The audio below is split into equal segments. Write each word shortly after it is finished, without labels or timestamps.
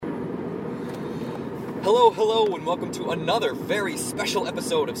Hello, and welcome to another very special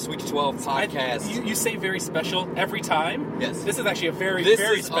episode of Sweet 12 Podcast. You say very special every time? Yes. This is actually a very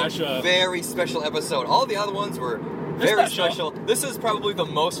special. A very special episode. All the other ones were very special. This is probably the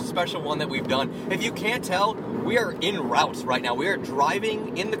most special one that we've done. If you can't tell, we are en route right now. We are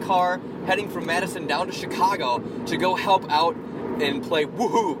driving in the car, heading from Madison down to Chicago to go help out and play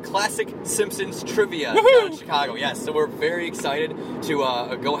classic Simpsons trivia down in Chicago. Yes, so we're very excited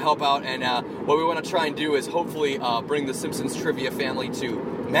to go help out, and what we want to try and do is hopefully bring the Simpsons trivia family to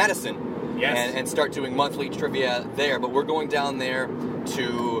Madison. Yes. And start doing monthly trivia there. But we're going down there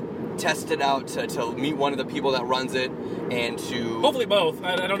to test it out, to meet one of the people that runs it, and to hopefully both.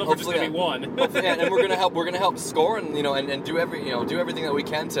 I don't know if we're just going to be one. And we're going to help score and and do everything that we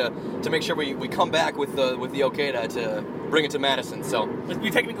can to make sure we come back with the okay to bring it to Madison. So we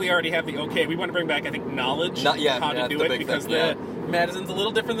technically already have the okay. We want to bring back, I think, knowledge how to do it, because Madison's a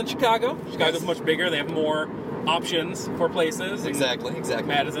little different than Chicago. Chicago's much bigger. They have more options for places. Exactly.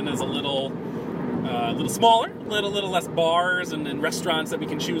 Madison is a little smaller, a little less bars and restaurants that we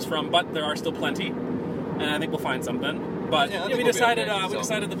can choose from, but there are still plenty, and I think we'll find something. But we decided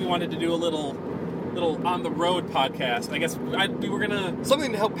that we wanted to do a little on the road podcast. I guess we were gonna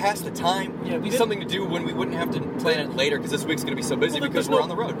something to help pass the time. Yeah, something to do when we wouldn't have to plan it later, because this week's gonna be so busy because we're on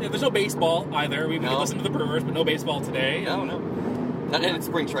the road. Yeah, there's no baseball either. We can listen to the Brewers, but no baseball today. No. And it's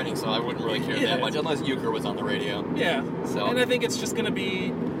spring training, so I wouldn't really care that much unless Euchre was on the radio. Yeah. So, and I think it's just gonna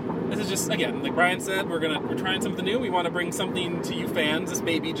be. This is just, again, like Brian said, we're trying something new. We want to bring something to you fans. This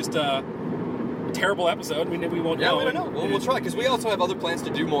may be just a terrible episode. We won't know. We don't know. We'll try, because we also have other plans to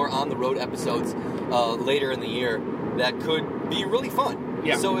do more on-the-road episodes later in the year that could be really fun.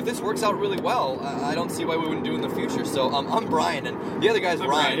 Yeah. So if this works out really well, I don't see why we wouldn't do it in the future. So I'm Brian, and the other guy's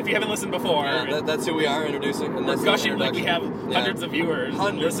Ryan. If you haven't listened before. That's who we are introducing. And we're gushing like we have hundreds of viewers.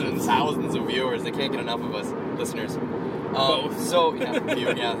 Hundreds and thousands of viewers. They can't get enough of us, listeners. Both. So,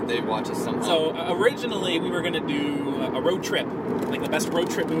 they watch us somehow. So, originally, we were going to do a road trip, like the best road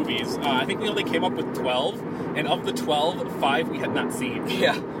trip movies. I think we only came up with 12, and of the 12, 5 we had not seen.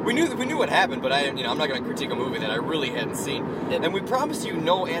 Yeah, we knew what happened, but I'm not going to critique a movie that I really hadn't seen. And we promised you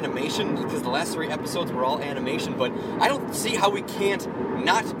no animation, because the last 3 episodes were all animation, but I don't see how we can't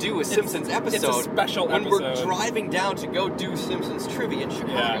not do a Simpsons episode. It's a special when episode. We're driving down to go do Simpsons trivia in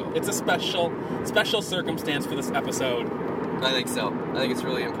Chicago. Yeah, it's a special circumstance for this episode. I think so. I think it's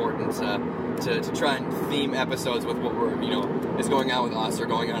really important to try and theme episodes with what we're is going on with us or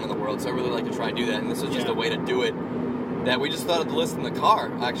going on in the world. So I really like to try and do that, and this is just a way to do it. That we just thought of the list in the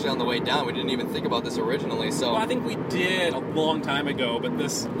car, actually, on the way down. We didn't even think about this originally, so... Well, I think we did a long time ago, but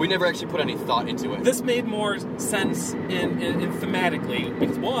we never actually put any thought into it. This made more sense in thematically,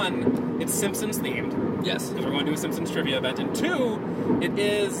 because 1, it's Simpsons-themed. Yes. Because we're going to do a Simpsons trivia event. And 2,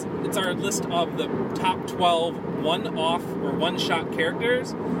 it's our list of the top 12 one-off or one-shot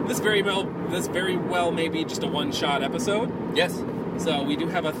characters. This very well may be just a one-shot episode. Yes. So we do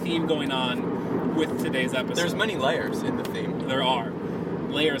have a theme going on with today's episode. There's many layers in the theme. There are.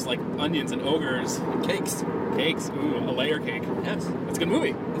 Layers like onions and ogres. And cakes. Cakes. Ooh, a layer cake. Yes. It's a good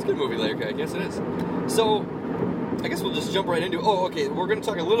movie. It's a good movie, Layer Cake. Yes, it is. So, I guess we'll just jump right into it. Oh, okay. We're going to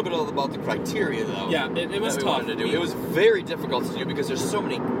talk a little bit about the criteria, though. Yeah, it was tough. To do. It was very difficult to do because there's so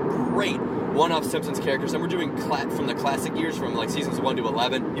many great one-off Simpsons characters, and we're doing from the classic years, from like seasons 1 to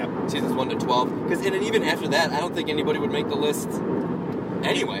 11, seasons 1 to 12. Because and even after that, I don't think anybody would make the list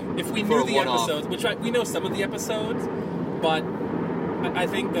anyway. If we knew the episodes, which we know some of the episodes, but I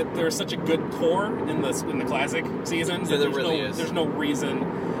think that there's such a good core in the classic seasons that there's no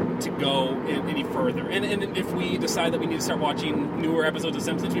reason to go any further. And if we decide that we need to start watching newer episodes of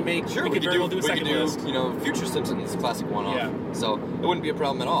Simpsons, we could very well do a second list. Future Simpsons classic one-off. Yeah. So it wouldn't be a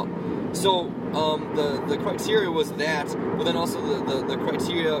problem at all. So the criteria was that, but then also the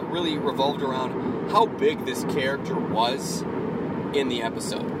criteria really revolved around how big this character was in the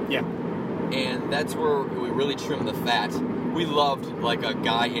episode. Yeah. And that's where we really trimmed the fat. We loved, like, a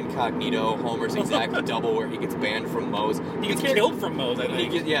guy incognito, Homer's exact double, where he gets banned from Moe's. He gets killed from Moe's, I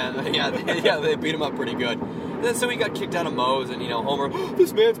think. They beat him up pretty good. And then so he got kicked out of Moe's, and, Homer,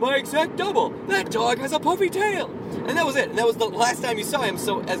 this man's my exact double. That dog has a puffy tail. And that was it. And that was the last time you saw him.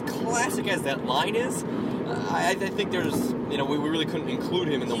 So as classic as that line is, I think there's, we really couldn't include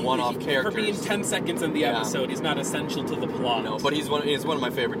him in the one-off characters. For being 10 seconds in the episode, he's not essential to the plot. No, but he's one of my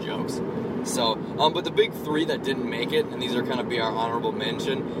favorite jokes. So, but the big 3 that didn't make it, and these are kind of be our honorable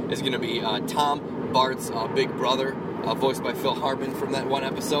mention, is going to be Tom, Bart's big brother, voiced by Phil Hartman from that one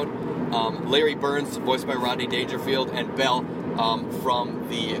episode, Larry Burns, voiced by Rodney Dangerfield, and Belle, from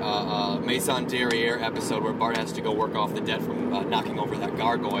the Maison Derriere episode where Bart has to go work off the debt from knocking over that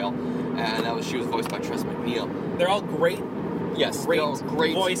gargoyle, and she was voiced by Tress MacNeille. They're all great. Yes, great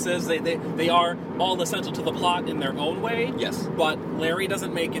great voices. They are all essential to the plot in their own way. Yes. But Larry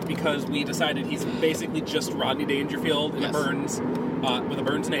doesn't make it because we decided he's basically just Rodney Dangerfield in a Burns, with a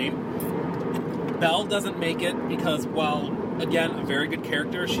Burns name. Belle doesn't make it because, while, again, a very good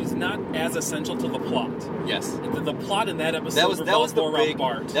character, she's not as essential to the plot. Yes. The plot in that episode revolves more around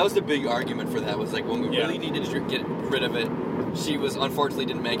Bart. That was the big argument for that, was like when we really needed to get rid of it, she unfortunately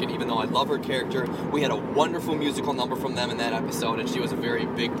didn't make it, even though I love her character. We had a wonderful musical number from them in that episode, and she was a very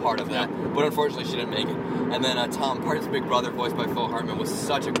big part of that. But unfortunately, she didn't make it. And then Tom, Bart's big brother, voiced by Phil Hartman, was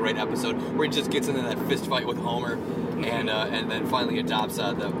such a great episode where he just gets into that fist fight with Homer, and then finally adopts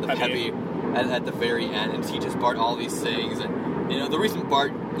the Peppy at the very end and teaches Bart all these things. And the reason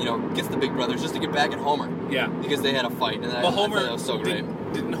Bart gets the big brother is just to get back at Homer. Yeah. Because they had a fight, and I thought that was so great.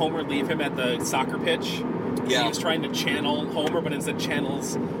 Didn't Homer leave him at the soccer pitch? Yeah. He was trying to channel Homer, but instead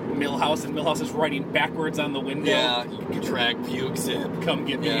channels Milhouse, and Milhouse is writing backwards on the window. Yeah, drag, puke, zip. Come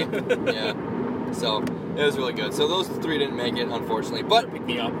get me. Yeah. So, it was really good. So those three didn't make it, unfortunately. But pick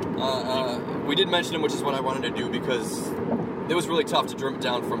me up. We did mention them, which is what I wanted to do, because it was really tough to trim it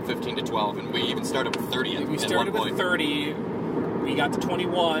down from 15 to 12, and we even started with 30 We started with 30, we got to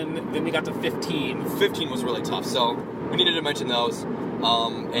 21, then we got to 15. 15 was really tough, so we needed to mention those.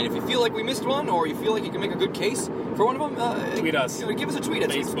 And if you feel like we missed one, or you feel like you can make a good case for one of them, tweet us. Give us a tweet at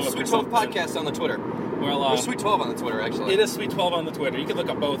Facebook Sweet 12 Podcast on the Twitter. Well, or Sweet 12 on the Twitter, actually. It is Sweet 12 on the Twitter. You can look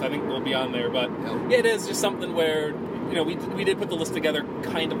up both. I think we'll be on there. But it is just something where, we did put the list together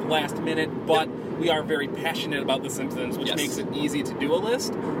kind of last minute, but we are very passionate about The Simpsons, which makes it easy to do a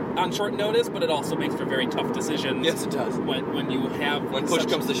list on short notice, but it also makes for very tough decisions. Yes, it does. When you have... When push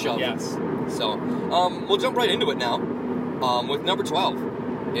comes to shove. Yes. So, we'll jump right into it now. With number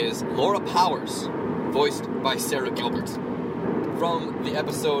 12 is Laura Powers, voiced by Sarah Gilbert, from the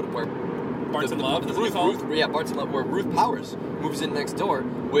episode where Bart's in Love, Bart's in Love, where Ruth Powers moves in next door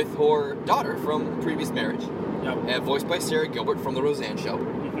with her daughter from previous marriage. Yep. And voiced by Sarah Gilbert from The Roseanne Show.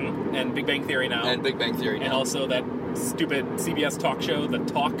 Mm-hmm. And Big Bang Theory now. And also that stupid CBS talk show, The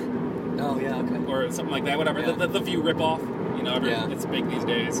Talk. Oh, yeah, okay. Or something like that, whatever. Yeah. The View ripoff. It's big these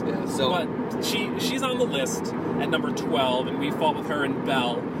days. Yeah, but she's on the list at number 12, and we fought with her and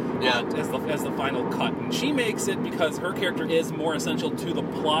Belle as the final cut. And she makes it because her character is more essential to the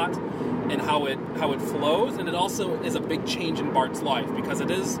plot and how it flows, and it also is a big change in Bart's life, because it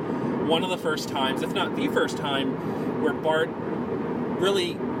is one of the first times, if not the first time, where Bart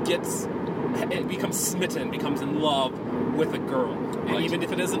really becomes smitten, becomes in love with a girl. And even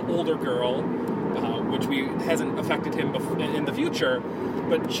if it is an older girl, which hasn't affected him in the future,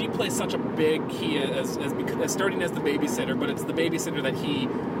 but she plays such a big key as starting as the babysitter, but it's the babysitter that he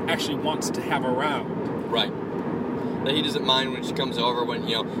actually wants to have around. Right. That he doesn't mind when she comes over, when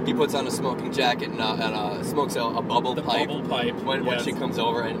he puts on a smoking jacket and smokes a bubble pipe. Bubble pipe. When she comes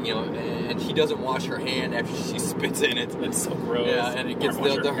over, and and he doesn't wash her hand after she spits in it. It's so gross. Yeah, and it gets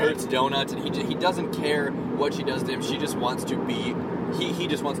the Hertz donut, and he doesn't care what she does to him. She just wants to be. He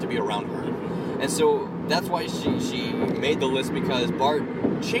just wants to be around her. And so that's why she made the list, because Bart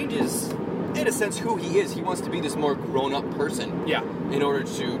changes, in a sense, who he is. He wants to be this more grown-up person. Yeah. In order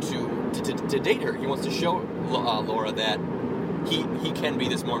to date her. He wants to show Laura that he can be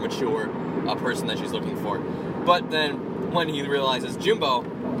this more mature person that she's looking for. But then when he realizes Jimbo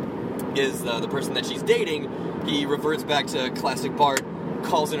is the person that she's dating, he reverts back to classic Bart,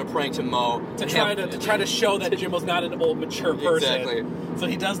 calls in a prank to Moe to try to show that Jimbo's not an old mature person. Exactly. So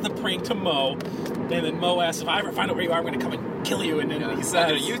he does the prank to Moe, and then Moe asks, if I ever find out where you are, I'm going to come and kill you. And then he says, I'm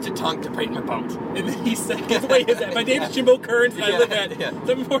going to use your tongue to paint your boat. And then he says, my name is Jimbo Kearns, and I live at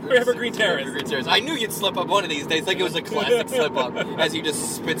 74 Evergreen Terrace. I knew you'd slip up one of these days. Like it was a classic slip up, as he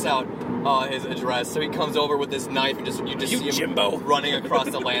just spits out his address. So he comes over with this knife, and you just see him Jimbo running across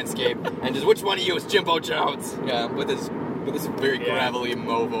the landscape, and just, which one of you is Jimbo Jones? Yeah, with this very gravelly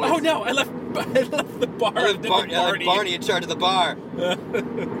Moe voice. Oh no, I left the bar. I left Barney in charge of the bar.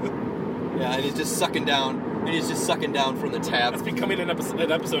 Yeah, and he's just sucking down. From the tab. It's becoming an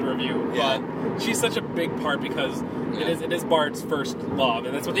episode review. Yeah. But she's such a big part because it is Bart's first love,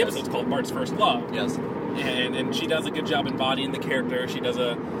 and that's what the episode's called, Bart's First Love. Yes. And she does a good job embodying the character. She does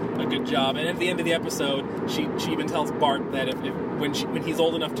a good job. And at the end of the episode, she even tells Bart that when he's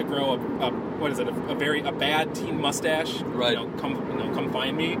old enough to grow a bad teen mustache, right? Come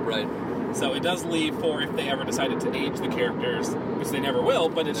find me. Right. So it does leave for if they ever decided to age the characters, which they never will.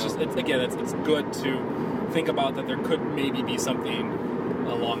 But it's it's good to think about that there could maybe be something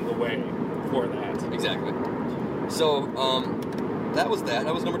along the way for that. Exactly. So, that was that.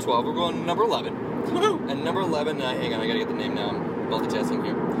 That was number 12. We're going to number 11. Woohoo! And number 11, hang on, I gotta get the name now. I'm multitasking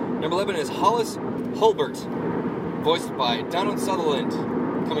here. Number 11 is Hollis Hulbert, voiced by Donald Sutherland,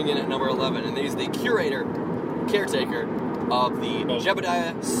 coming in at number 11. And he's the caretaker of the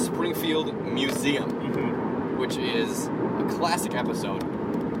Jebediah Springfield Museum, which is a classic episode.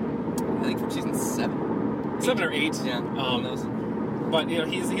 I think from season 7. 7 or 8. Yeah. But,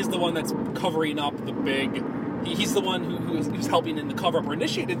 he's the one that's covering up the big... He's the one who's helping in the cover-up, or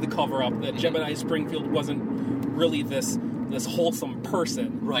initiated the cover-up, that Jebediah Springfield wasn't really this wholesome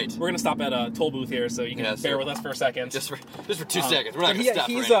person. Right. We're going to stop at a toll booth here, so you can bear with us for a second. Just for 2 seconds. We're not going to stop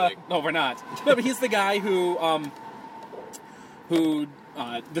for anything. No, we're not. No, but he's the guy who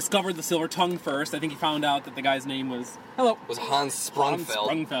discovered the silver tongue first. I think he found out that the guy's name was... Was Hans Sprungfeld.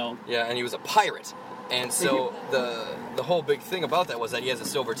 Hans Sprungfeld. Yeah, and he was a pirate. And so the whole big thing about that was that he has a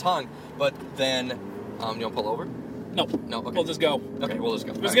silver tongue, but then... you want to pull over? No. Okay. We'll just go. Okay, we'll just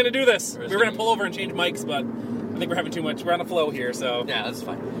go. We're just going to do this. We're going to pull over and change mics, but I think we're having too much. We're on a flow here, so... Yeah, that's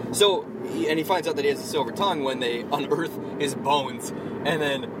fine. So, he finds out that he has a silver tongue when they unearth his bones, and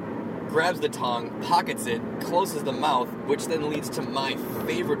then grabs the tongue, pockets it, closes the mouth, which then leads to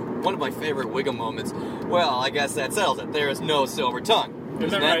one of my favorite Wiggum moments. Well, I guess that settles it. There is no silver tongue.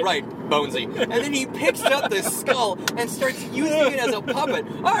 Isn't that right, Bonesy? And then he picks up this skull and starts using it as a puppet.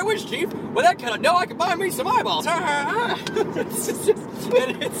 I wish, Chief, with that kind of dough, I could buy me some eyeballs. It's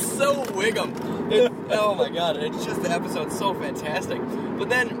so Wiggum. Oh my god, it's just, the episode's so fantastic. But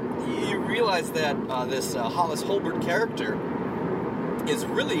then you realize that this Hollis Hulbert character is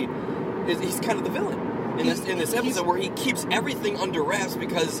he's kind of the villain. In this episode, where he keeps everything under wraps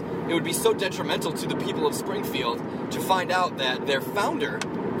because it would be so detrimental to the people of Springfield to find out that their founder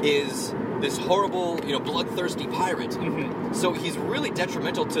is this horrible, bloodthirsty pirate. Mm-hmm. So he's really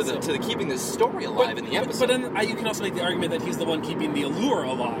detrimental to the keeping this story alive in the episode. But then you can also make the argument that he's the one keeping the allure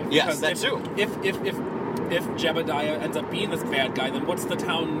alive. Yes, that too. If Jebediah ends up being this bad guy, then what's the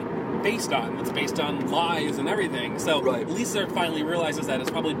town based on? It's based on lies and everything. So Lisa finally realizes that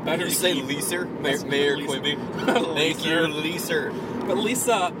it's probably better to say Lisa? Mayor Quimby. Thank you, Lisa. But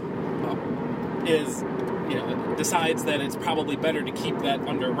Lisa decides that it's probably better to keep that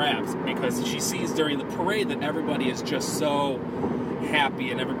under wraps because she sees during the parade that everybody is just so happy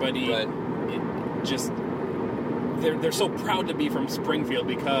and everybody just they're so proud to be from Springfield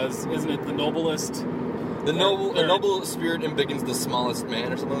because isn't it the noblest? The noble spirit embiggens the smallest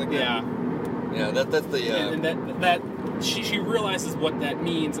man, or something like that. Yeah, that's the. And that she realizes what that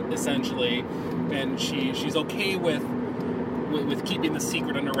means essentially, and she's okay with keeping the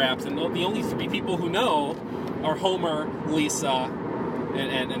secret under wraps. And the only 3 people who know are Homer, Lisa,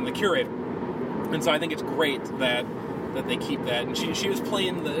 and the curator. And so I think it's great that they keep that. And she was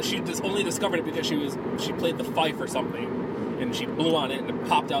playing she just only discovered it because she played the fife or something, and she blew on it and it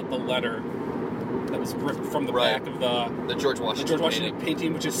popped out the letter that was ripped from the back of the George Washington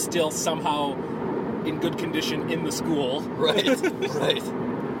painting, which is still somehow in good condition in the school. Right.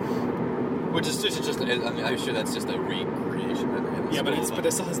 Which is just I'm sure that's just a recreation of it. Yeah, but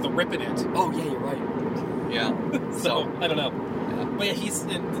it still has the rip in it. Oh yeah, you're right. Yeah. So I don't know. Yeah. But yeah, he's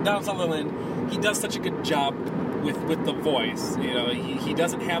Donald Sutherland. He does such a good job with the voice. He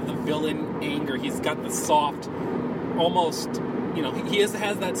doesn't have the villain anger. He's got the soft, almost. He has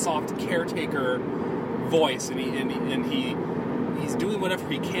that soft caretaker voice, and he's doing whatever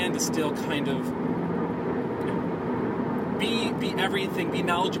he can to still kind of be everything, be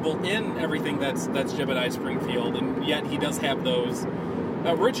knowledgeable in everything that's Jebediah Springfield, and yet he does have those.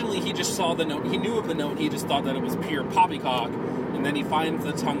 Originally, he just saw the note. He knew of the note. He just thought that it was pure poppycock, and then he finds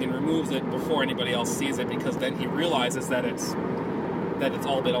the tongue and removes it before anybody else sees it, because then he realizes that it's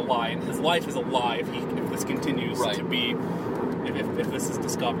all been a lie, and his life is a lie if this continues to be. If this is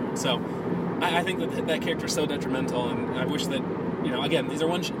discovered. So I think that character is so detrimental, and I wish that, again, these are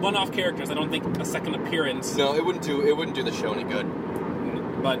one-off characters. I don't think a second appearance... No, it wouldn't do the show any good.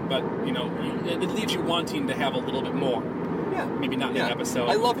 But it leaves you wanting to have a little bit more. Yeah. Maybe not in an episode.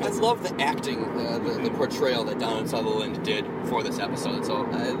 I love the acting, the portrayal that Donald Sutherland did for this episode. So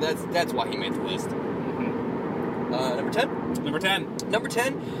that's why he made the list. Number 10? Number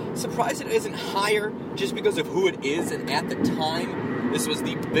 10, surprised it isn't higher just because of who it is, and at the time, this was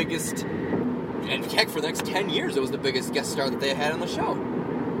the biggest, and heck, for the next 10 years, it was the biggest guest star that they had on the show.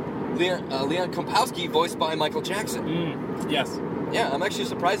 Leon Kompowski, voiced by Michael Jackson. Yes. Yeah, I'm actually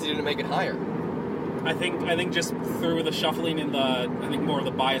surprised he didn't make it higher. I think just through the shuffling and more of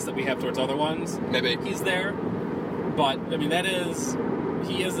the bias that we have towards other ones, maybe he's there. But,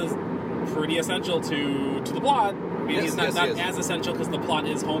 he is pretty essential to the plot. I mean, he's not as essential because the plot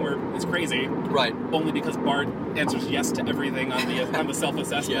is Homer is crazy. Right. Only because Bart answers yes to everything on the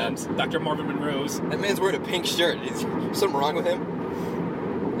self-assessment. Yeah. Dr. Marvin Monroe's. That man's wearing a pink shirt. Is something wrong with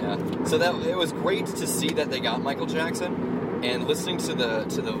him? Yeah. So it was great to see that they got Michael Jackson, and listening to the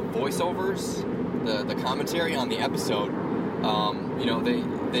voiceovers, the commentary on the episode.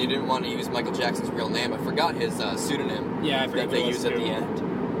 They didn't want to use Michael Jackson's real name. I forgot his pseudonym. Yeah, I forgot that they used at the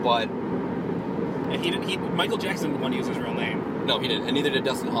end. But Michael Jackson didn't want to use his real name. No, he didn't, and neither did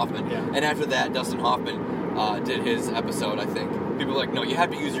Dustin Hoffman. Yeah. And after that, Dustin Hoffman did his episode, I think. People were like, no, you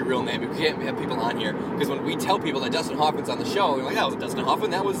have to use your real name. You can't have people on here. Because when we tell people that Dustin Hoffman's on the show, they're like, that was Dustin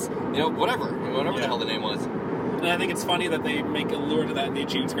Hoffman. That was, whatever the hell the name was. And I think it's funny that they make a lure to that in the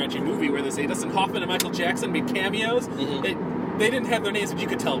Itchy and Scratchy movie where they say Dustin Hoffman and Michael Jackson made cameos. Mm-hmm. They didn't have their names, but you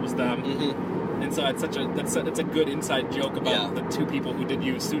could tell it was them. Mm-hmm. And so it's a good inside joke about the two people who did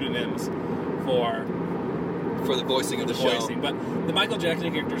use pseudonyms for the voicing of the show. But the Michael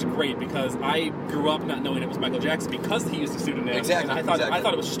Jackson character is great because I grew up not knowing it was Michael Jackson because he used a pseudonym. Exactly. And I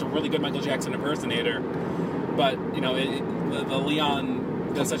thought it was just a really good Michael Jackson impersonator. But the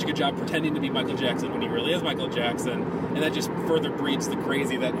Leon does such a good job pretending to be Michael Jackson when he really is Michael Jackson, and that just further breeds the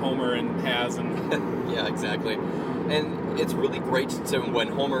crazy that Homer has. And yeah, exactly. And it's really great to when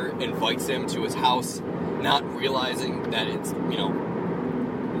Homer invites him to his house, not realizing that it's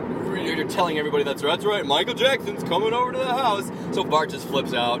you're telling everybody that's right, Michael Jackson's coming over to the house. So Bart just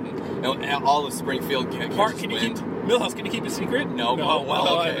flips out, and all of Springfield Bart, Milhouse, can you keep a secret? No. Oh,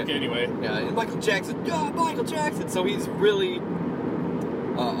 well, okay. Okay, anyway. Yeah, and Michael Jackson. So he's really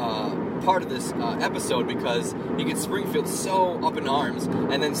part of this episode because he gets Springfield so up in arms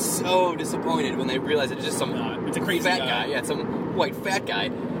and then so disappointed when they realize it's just it's a crazy fat guy. Yeah, some white fat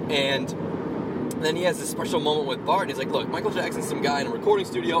guy. And then he has this special moment with Bart. He's like, look, Michael Jackson's some guy in a recording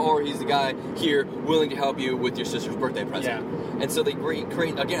studio, or he's the guy here willing to help you with your sister's birthday present. Yeah. And so they create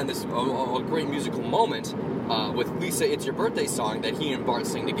again, this a great musical moment with Lisa, It's Your Birthday song that he and Bart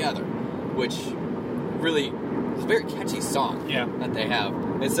sing together, which really is a very catchy song that they have.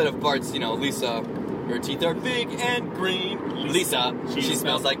 Instead of Bart's, Lisa, her teeth are big and green. Lisa, she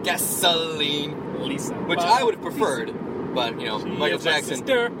smells like gasoline. Lisa. Which I would have preferred. Lisa. But, Michael Jackson...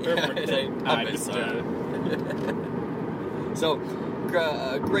 Sister. I missed her. So,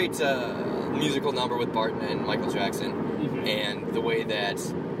 great musical number with Bart and Michael Jackson. Mm-hmm. And the way that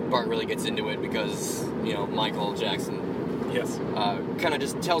Bart really gets into it because, Michael Jackson... Yes. Kind of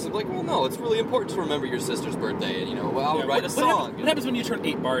just tells him, like, well, no, it's really important to remember your sister's birthday, and, I'll write a song. What happens when you turn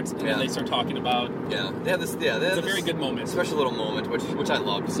 8 Barts and then they start talking about... Yeah, they have this... Yeah, it's a very good moment. Special little moment, which I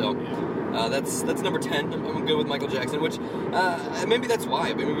loved, so... Yeah. That's number 10. I'm good with Michael Jackson, which maybe that's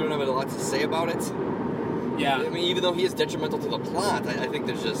why. Maybe we don't have a lot to say about it. Yeah. I mean, even though he is detrimental to the plot, I think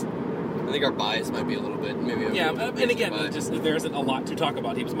there's just... I think our bias might be a little bit... and again, there isn't a lot to talk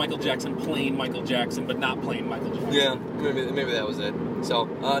about. He was Michael Jackson playing Michael Jackson, but not playing Michael Jackson. Yeah, maybe that was it. So,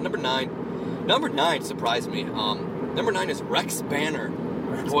 number 9. Number 9 surprised me. Number 9 is Rex Banner.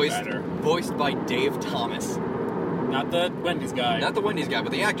 Voiced by Dave Thomas. Not the Wendy's guy. Not the Wendy's guy,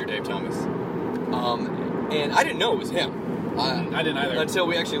 but the actor Dave Thomas. And I didn't know it was him. I didn't either. Until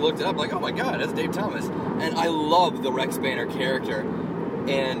we actually looked it up, like, oh my god, that's Dave Thomas. And I love the Rex Banner character.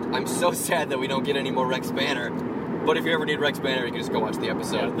 And I'm so sad that we don't get any more Rex Banner. But if you ever need Rex Banner, you can just go watch the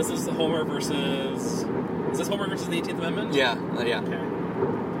episode. Yeah, this is Homer versus... Is this Homer versus the 18th Amendment? Yeah. Okay.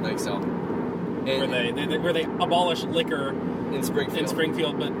 I think so. Where they abolish liquor in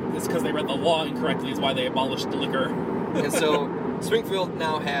Springfield, but it's because they read the law incorrectly is why they abolished the liquor. And so Springfield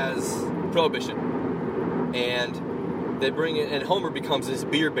now has prohibition, and they bring it, and Homer becomes this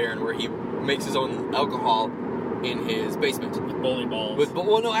beer baron where he makes his own alcohol in his basement with bowling balls.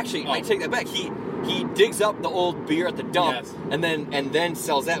 I take that back. He digs up the old beer at the dump, and then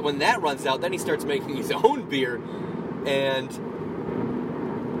sells that. When that runs out, then he starts making his own beer, and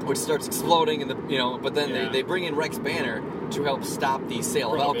which starts exploding, and but then they bring in Rex Banner to help stop the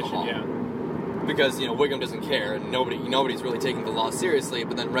sale of alcohol. Yeah. Because Wiggum doesn't care, and nobody's really taking the law seriously.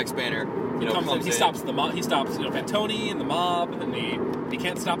 But then Rex Banner, comes in. He stops Fat Tony and the mob, and he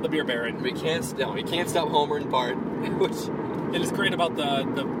can't stop the beer baron. He can't stop Homer and Bart. Which it is great about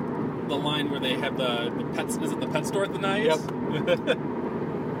the line where they have the pets. Is it the pet store at the night? Yep.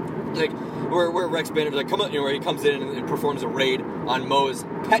 Like where Rex Banner's like, come on, where he comes in and performs a raid on Moe's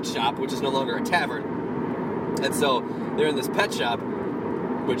pet shop, which is no longer a tavern. And so they're in this pet shop,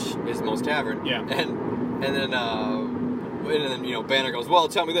 which is Moe's Tavern. Yeah. And then Banner goes, well,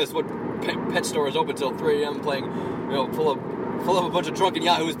 tell me this, what pet store is open till 3 a.m. playing, full of full of a bunch of drunken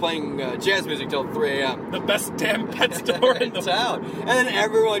yahoos playing jazz music till 3 a.m. The best damn pet store in the town. And then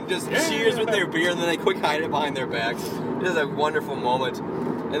everyone just cheers with their beer, and then they quick hide it behind their backs. It is a wonderful moment.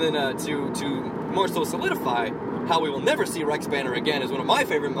 And then to more so solidify how we will never see Rex Banner again is one of my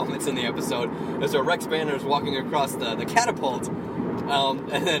favorite moments in the episode, is where Rex Banner is walking across the catapult,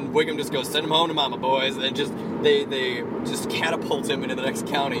 and then Wiggum just goes, "Send him home to mama, boys," and just they just catapult him into the next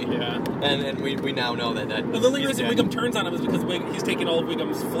county. Yeah. And we now know that the only reason Wiggum turns on him is because he's taking all of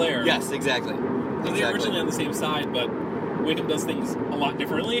Wiggum's flair. Yes, exactly. They're originally on the same side, but Wiggum does things a lot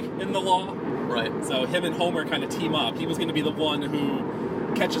differently in the law. Right. So him and Homer kind of team up. He was going to be the one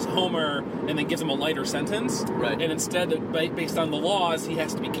who catches Homer and then gives him a lighter sentence. Right. And instead, based on the laws, he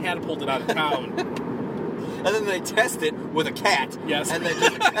has to be catapulted out of town. And then they test it with a cat. Yes. And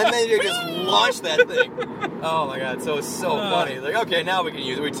then you just launch that thing. Oh my god, so it's so funny. Like, okay, now we can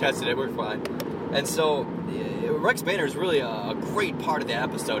use it. We tested it, we're fine. And so Rex Banner is really a great part of the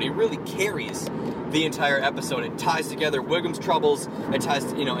episode. He really carries the entire episode. It ties together Wiggum's troubles. It ties,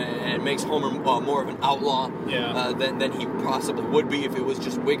 and it makes Homer more of an outlaw than he possibly would be if it was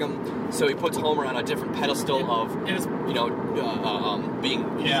just Wiggum. So he puts Homer on a different pedestal of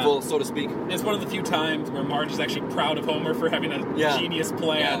being evil, so to speak. It's one of the few times where Marge is actually proud of Homer for having a genius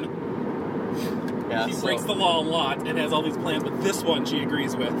plan. Yeah, she breaks the law a lot and has all these plans, but this one she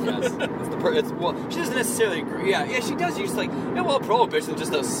agrees with. Yes. She doesn't necessarily agree. Yeah, she does. She's like, prohibition's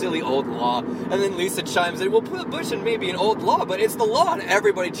just a silly old law. And then Lisa chimes in, well, prohibition may be an old law, but it's the law. And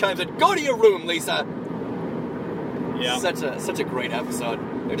everybody chimes in, go to your room, Lisa. Yeah. Such a great episode.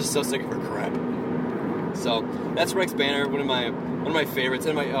 They're just so sick of her crap. So that's Rex Banner, one of my favorites.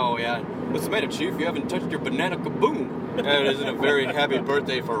 And what's the matter, Chief? You haven't touched your banana kaboom. And it isn't a very happy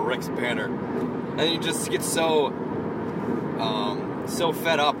birthday for Rex Banner. And he just gets so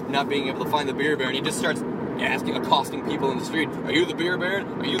fed up not being able to find the beer baron. He just starts accosting people in the street. Are you the beer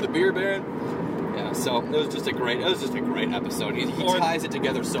baron? Are you the beer baron? Yeah, so it was just a great episode. He ties it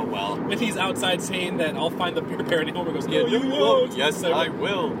together so well. When he's outside saying that I'll find the beer baron, and Homer goes, "No, you won't." Yes, I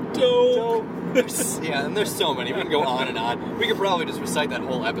will. Don't. Yeah, and there's so many. We can go on and on. We could probably just recite that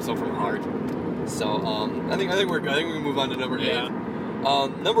whole episode from heart. So I think we're good. I think we can move on to number 8.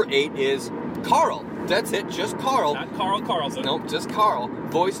 Number 8 is Carl. That's it, just Carl. Not Carl Carlson. Nope, just Carl.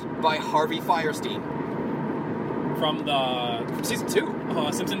 Voiced by Harvey Fierstein. From season 2.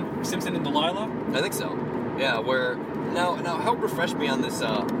 Simpson and Delilah? I think so. Yeah, where... Now help refresh me on this,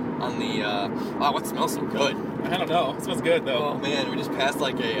 wow, what smells so good? I don't know. It smells good, though. Oh, man, we just passed,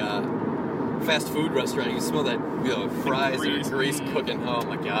 like, a, fast food restaurant. You can smell that, fries or grease cooking. Oh,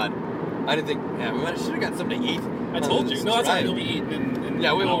 my God. I didn't think... Yeah, we should have got something to eat. I told you. No, that's right. We'll be eating in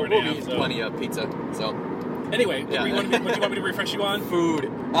we'll be eating plenty of pizza, so... Anyway, what do you want me to refresh you on? Food.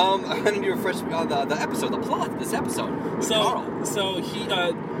 I'm going to refresh you on the episode, the plot, this episode. Carl. So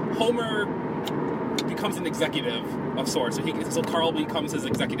Homer becomes an executive of sorts. So Carl becomes his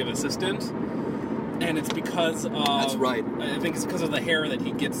executive assistant. And it's because of... That's right. I think it's because of the hair that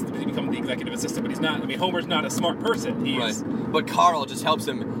he gets to become the executive assistant, but he's not... I mean, Homer's not a smart person. Right. But Carl just helps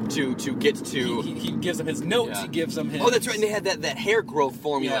him to get to... He gives him his notes, he gives him his... Oh, that's right, and they had that hair growth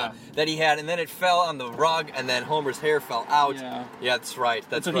formula that he had, and then it fell on the rug, and then Homer's hair fell out. Yeah, that's right,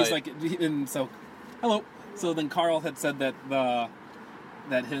 that's right. So he's like... And so... Hello. So then Carl had said that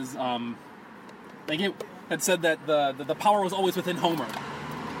his... had said that the power was always within Homer.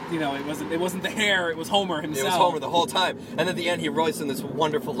 It wasn't the hair, it was Homer himself. It was Homer the whole time. And at the end, he writes in this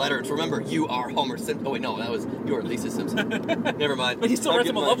wonderful letter. Remember, you are Homer Simpson. Oh, wait, no, you are Lisa Simpson. Never mind. But he still writes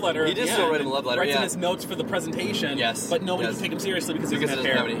him a love letter. He did still write him a love letter, writes in his notes for the presentation. Yes. But nobody can take him seriously because he doesn't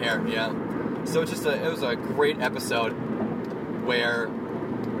have any hair. Yeah. So it was a great episode where,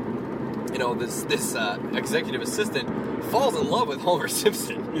 this executive assistant falls in love with Homer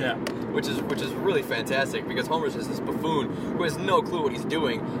Simpson. Yeah. Which is really fantastic because Homer's just this buffoon who has no clue what he's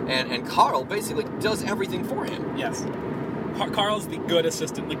doing, and Carl basically does everything for him. Yes. Carl's the good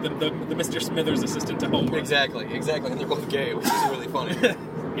assistant, like the Mr. Smithers assistant to Homer. Exactly, and they're both gay, which is really funny.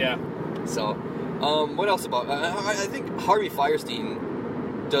 Yeah. So, what else about... I think Harvey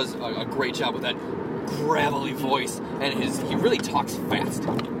Fierstein does a great job with that gravelly voice, and he really talks fast.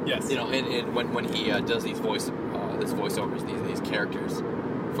 Yes. And when he does these voiceovers, these characters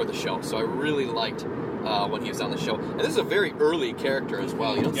for the show. So I really liked when he was on the show. And this is a very early character as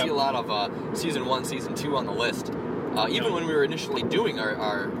well. You don't see a lot of season 1, season 2 on the list. Even when we were initially doing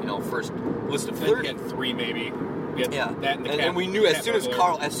our first list of 30. We had 3 maybe. We had that and we knew as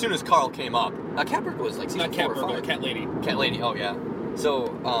soon as Carl came up. Cat Burglar was like season 4 or 5. Cat Lady. Cat Lady, oh yeah. So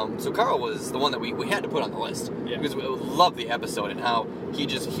Carl was the one that we had to put on the list because we loved the episode and how he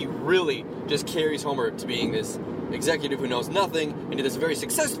really just carries Homer to being this executive who knows nothing into this very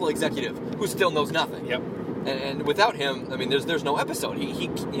successful executive who still knows nothing. Yep. And without him, I mean, there's no episode. He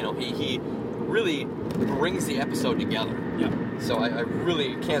really brings the episode together. Yep. So I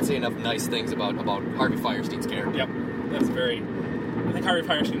really can't say enough nice things about Harvey Fierstein's character. Yep. That's very... I think Harvey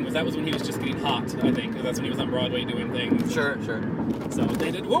Fierstein, that was when he was just getting hot, I think. That's when he was on Broadway doing things. Sure. So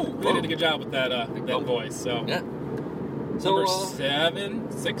they did a good job with that voice. So yeah. So number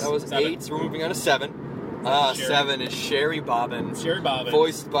 7, 6, that was 7. 8. So we're moving on to 7. 7 is Sherry Bobbins. Sherry Bobbins.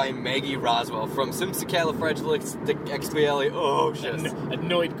 Voiced by Maggie Roswell from Simpsonifragilisticexpialidocious. Oh, shit.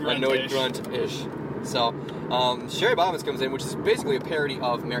 Annoyed grunt-ish. So, Sherry Bobbins comes in, which is basically a parody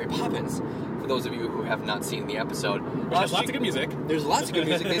of Mary Poppins. For those of you who have not seen the episode, there's lots of good music. There's lots of good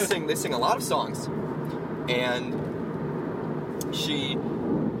music. They sing a lot of songs, and she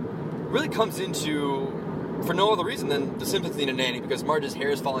really comes into, for no other reason than the Simpsons need a nanny because Marge's hair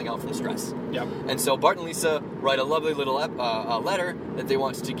is falling out from stress. Yep. And so Bart and Lisa write a lovely little letter that they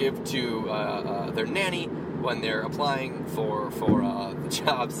want to give to their nanny when they're applying for the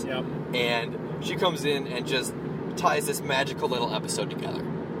jobs. Yep. And she comes in and just ties this magical little episode together.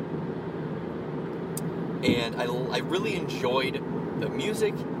 And I really enjoyed the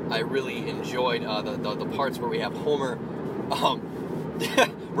music. I really enjoyed the parts where we have Homer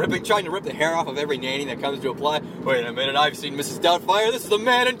trying to rip the hair off of every nanny that comes to apply. Wait a minute, I've seen Mrs. Doubtfire. This is the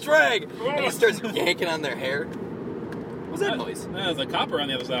man in drag. And he starts yanking on their hair. What was that noise? There's a copper on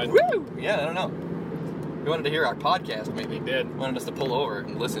the other side. Woo! Yeah, I don't know. He wanted to hear our podcast, maybe. He did. Wanted us to pull over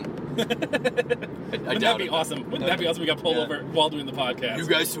and listen. Wouldn't that be awesome? Wouldn't that be awesome? We got pulled over while doing the podcast. You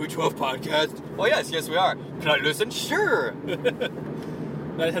guys do a 12 podcast? Well, yes, we are. Can I listen? Sure.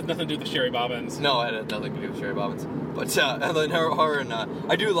 That has nothing to do with the Sherry Bobbins. No, it had nothing to do with Sherry Bobbins. But and then her and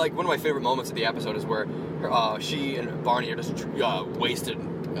I do like one of my favorite moments of the episode is where she and Barney are just wasted,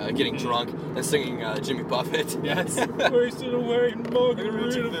 getting drunk and singing Jimmy Buffett. Yes. Wasted away in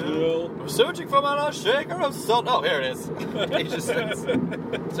Margaritaville. We're searching for my shaker of salt. Oh, here it is. He just starts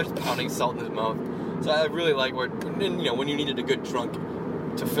pounding salt in his mouth. So I really like where, when you needed a good drunk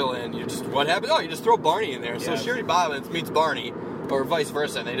to fill in, what happens? Oh, you just throw Barney in there. Yes. So Sherry Bobbins meets Barney, or vice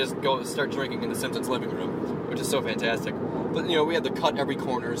versa, and they just go start drinking in the Simpsons living room, which is so fantastic. But we had the Cut Every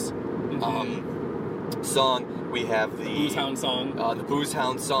Corners song. We have the Booze Hound song. The Booze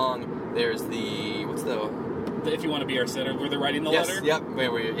Hound song. There's the If You Want to Be Our Sitter, where they're writing the letter. Yep,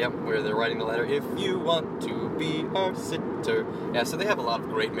 where they're writing the letter. If you want to be our sitter. Yeah, so they have a lot of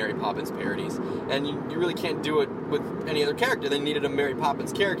great Mary Poppins parodies, and you really can't do it with any other character. They needed a Mary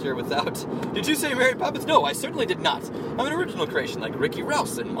Poppins character without. Did you say Mary Poppins? No, I certainly did not. I'm an original creation like Ricky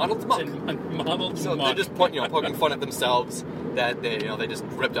Rouse and Monald Muck. So they're just poking fun at themselves that they just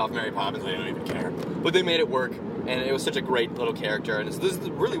ripped off Mary Poppins. They don't even care, but they made it work. And it was such a great little character. And this is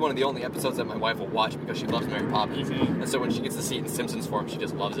really one of the only episodes that my wife will watch because she loves Mary Poppins. Mm-hmm. And so when she gets to see it in Simpsons form, she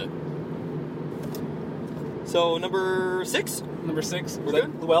just loves it. So, number 6? Number 6. We're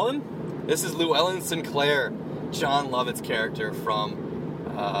good? Llewellyn? This is Llewellyn Sinclair, John Lovett's character from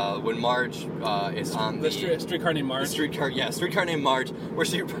when Marge is on the Streetcar Named Marge. Streetcar Named Marge, where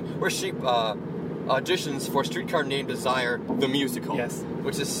she auditions for Streetcar Named Desire, the musical. Yes.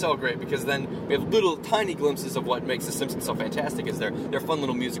 Which is so great, because then we have little tiny glimpses of what makes The Simpsons so fantastic, is their fun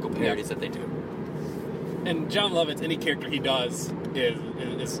little musical parodies that they do. And John Lovett, any character he does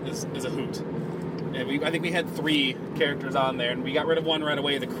is a hoot. And I think we had 3 characters on there, and we got rid of one right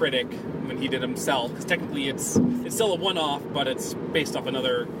away, the critic, when he did himself, because technically it's still a one-off, but it's based off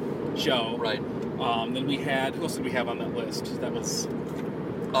another show. Right. Then we had, who else did we have on that list? That was...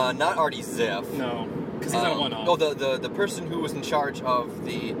 not Artie Ziff. No, because he's not a one-off. Oh, the person who was in charge of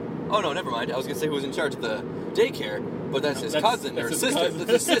the... Oh, no, never mind. I was going to say who was in charge of the daycare, but that's his cousin, or his sister.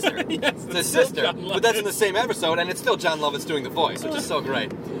 That's his sister. Yes, it's his sister. But that's in the same episode, and it's still John Lovett's doing the voice, which is so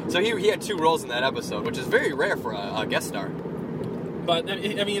great. So he had 2 roles in that episode, which is very rare for a guest star. But,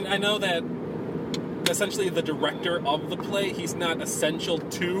 I mean, I know that essentially the director of the play, he's not essential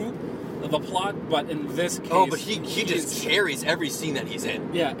to the plot, but in this case... Oh, but he just carries every scene that he's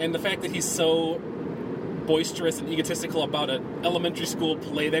in. Yeah, and the fact that he's so boisterous and egotistical about an elementary school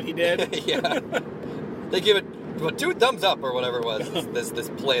play that he did. Yeah. They give it 2 thumbs up or whatever it was. this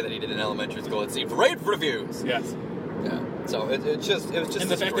play that he did in elementary school. It seemed rave reviews. Yes. Yeah. So it was just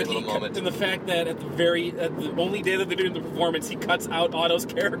such a great little moment. And the fact that at the only day that they're doing the performance, he cuts out Otto's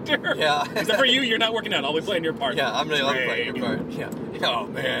character. Yeah. Except for you, you're not working out. I'll be playing your part. Yeah, I'm playing your part. Yeah. Oh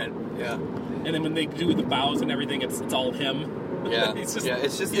man. Yeah. And then when they do the bows and everything, it's all him. Yeah. He's such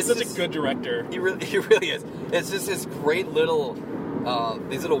a good director. He really is. It's just this great little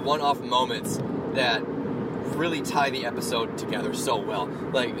these little one-off moments that really tie the episode together so well.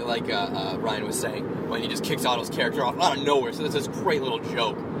 Like Ryan was saying, when he just kicks Otto's character off out of nowhere. So there's this great little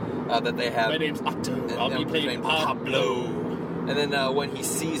joke that they have. My name's Otto. I'll be playing Pablo. And then when he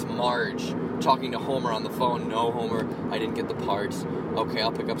sees Marge talking to Homer on the phone, no, Homer, I didn't get the parts. Okay,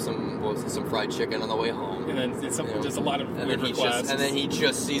 I'll pick up some fried chicken on the way home. And then it's just a lot of weird requests. And then he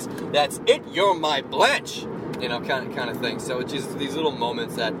just sees, that's it, you're my Blanche! Kind of thing. So it's just these little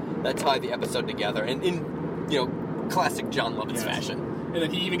moments that tie the episode together. And in, classic John Lovitz fashion. And then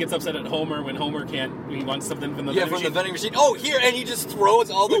he even gets upset at Homer when Homer he wants something from the vending machine. Yeah, from the vending machine. Oh, here! And he just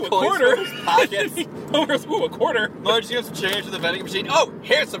throws all the coins from his pockets. Homer goes, ooh, a quarter. Marge gives some change to the vending machine. Oh,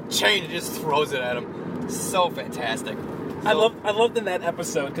 here's some change. And just throws it at him. So fantastic. I loved in that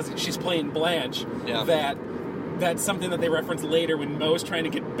episode, because she's playing Blanche, that's something that they reference later when Moe's trying to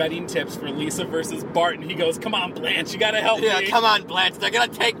get betting tips for Lisa versus Bart, and he goes, come on, Blanche, you gotta help me. Yeah, come on, Blanche, they're gonna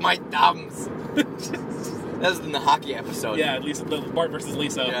take my thumbs. That was in the hockey episode. Yeah, Bart versus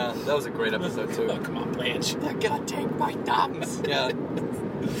Lisa. Yeah, that was a great episode, too. Oh, come on, Blanche. They're gonna take my thumbs. Yeah.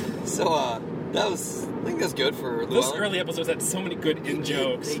 So, I think that's good for Llewellyn. Those early episodes had so many good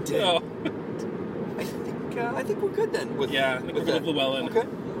in-jokes. They did. Oh. I think we're good then. I think we're good with Llewellyn. Okay.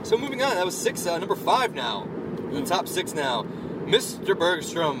 So moving on, that was 6, number 5 now. The top 6 now. Mr.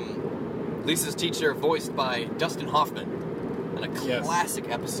 Bergstrom, Lisa's teacher, voiced by Dustin Hoffman. And a classic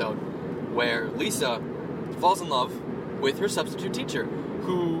episode where Lisa falls in love with her substitute teacher,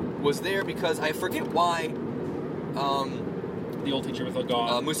 who was there because I forget why. The old teacher was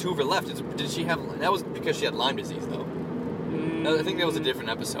gone. Moose Hoover left. Did she have? That was because she had Lyme disease, though. I think that was a different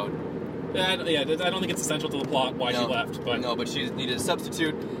episode. I don't think it's essential to the plot why she left. But she needed a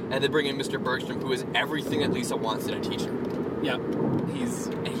substitute, and they bring in Mr. Bergstrom, who is everything that Lisa wants in a teacher. Yeah,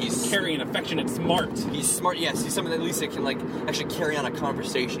 he's caring, affectionate, smart. He's smart. Yes, he's something that Lisa can actually carry on a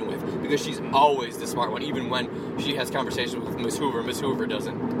conversation with, because she's always the smart one. Even when she has conversations with Miss Hoover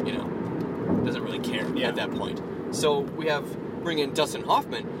doesn't really care at that point. So we bring in Dustin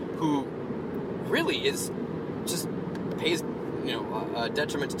Hoffman, who really is just pays a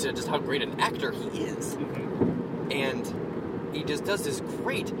detriment to just how great an actor he is. Mm-hmm. And he just does this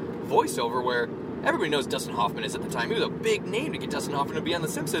great voiceover where everybody knows Dustin Hoffman is at the time. He was a big name to get Dustin Hoffman to be on The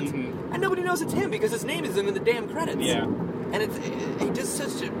Simpsons, and nobody knows it's him because his name isn't in the damn credits. Yeah. And he does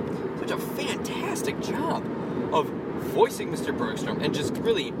such a fantastic job of voicing Mr. Bergstrom and just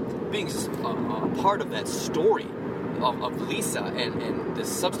really being a part of that story of Lisa and this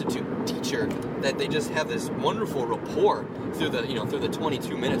substitute teacher, that they just have this wonderful rapport through the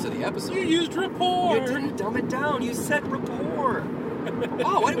 22 minutes of the episode. You used rapport. You didn't dumb it down. You said rapport.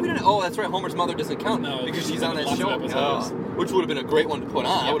 Why did we not? Oh, that's right. Homer's mother doesn't count because she's on that show, which would have been a great one to put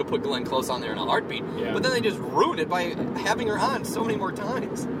on. Yeah. I would have put Glenn Close on there in a heartbeat. Yeah. But then they just ruined it by having her on so many more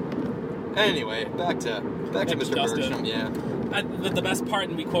times. Anyway, back to Mr. Bergstrom. Yeah. The best part,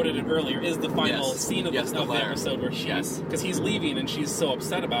 and we quoted it earlier, is the final scene of the episode where because he's leaving and she's so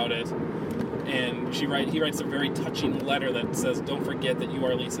upset about it, and he writes a very touching letter that says, "Don't forget that you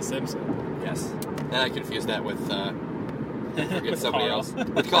are Lisa Simpson." Yes, and I confused that with somebody else,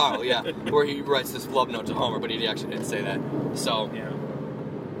 with Carl, where he writes this love note to Homer, but he actually didn't say that. So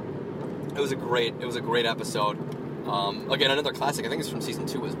it was a great episode. Again, another classic. I think it's from season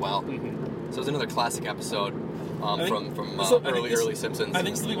 2 as well. Mm-hmm. So it was another classic episode. From early Simpsons. I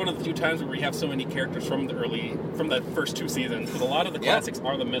think this will be one of the few times where we have so many characters from the first 2 seasons. Because a lot of the classics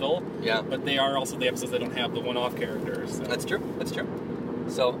are the middle, but they are also the episodes that don't have the one-off characters. So. That's true.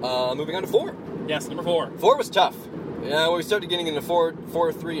 So, moving on to 4. Yes, number 4. 4 was tough. Yeah, we started getting into 4,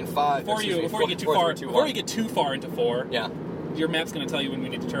 3, and 5. Before you get too far into 4, your map's going to tell you when we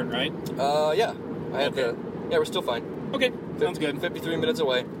need to turn, right? Yeah. We're still fine. Okay, sounds good. 53 minutes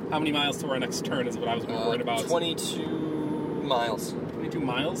away. How many miles to our next turn is what I was worried about. 22 miles. 22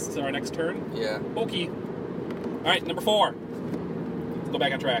 miles to our next turn? Yeah. Okay. All right, number 4. Let's go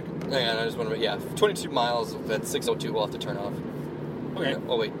back on track. Hang on, I just want to... 22 miles at 6:02 we'll have to turn off. Okay.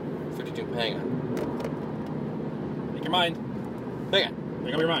 Oh, wait. 52. Hang on. Make your mind. Hang on.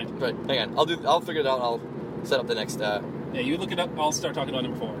 Make up your mind. Right, hang on. I'll figure it out. I'll set up the next... Yeah, you look it up. I'll start talking about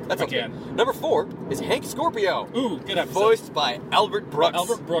number 4. That's okay. Number 4 is Hank Scorpio. Ooh, good episode. Voiced by Albert Brooks.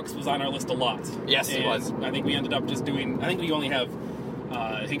 Albert Brooks was on our list a lot. Yes, he was. I think we ended up just doing... I think we only have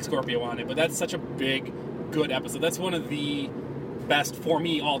Hank Scorpio on it, but that's such a big, good episode. That's one of the best, for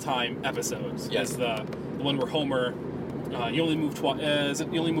me, all-time episodes. Yes. Is the one where Homer... you only move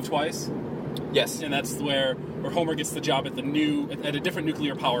twice? Yes. And that's where Homer gets the job at a different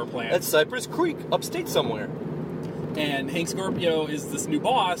nuclear power plant. At Cypress Creek, upstate somewhere. And Hank Scorpio is this new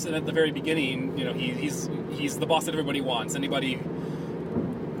boss, and at the very beginning, he's the boss that everybody wants. Anybody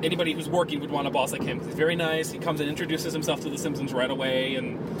anybody who's working would want a boss like him. He's very nice. He comes and introduces himself to the Simpsons right away,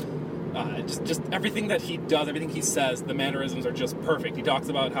 and just everything that he does, everything he says, the mannerisms are just perfect. He talks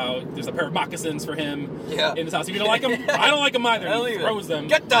about how there's a pair of moccasins for him in his house. If you don't like them, I don't like them either. He throws them.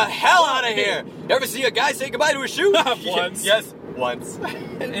 Get the hell out of here! You ever see a guy say goodbye to a shoe? Once. Yes, once.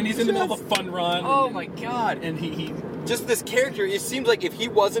 And he's in the middle of a fun run. Oh my god! And he just this character. It seems like if he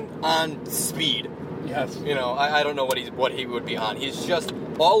wasn't on speed, yes, I don't know what he would be on. He's just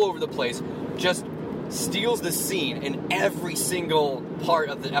all over the place. Just steals the scene in every single part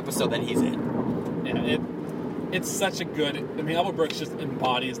of the episode that he's in. Yeah, it's such a good... I mean, Albert Brooks just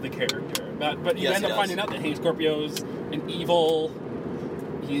embodies the character. But you end up finding out that Hank Scorpio's an evil...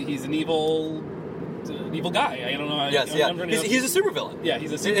 He's an evil guy. I don't know. He's a supervillain. Yeah,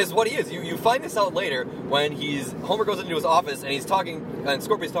 he's a supervillain. Is what he is. You find this out later when Homer goes into his office and he's talking, and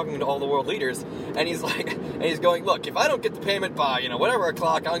Scorpio's talking to all the world leaders, and he's like, and he's going, look, if I don't get the payment by whatever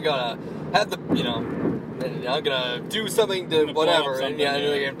o'clock, I'm gonna have the and I'm gonna do something to whatever,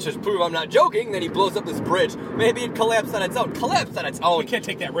 and to prove I'm not joking. Then he blows up this bridge. Maybe it collapsed on its own. You can't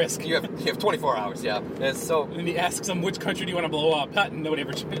take that risk. You have 24 hours. Yeah. And so. And then he asks him, which country do you want to blow up? Nobody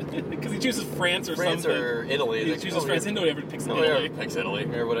ever, because he chooses France or something. France or Italy. He chooses France, and nobody ever picks Italy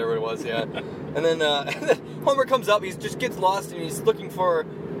or whatever it was. Yeah. and then Homer comes up. He just gets lost, and he's looking for.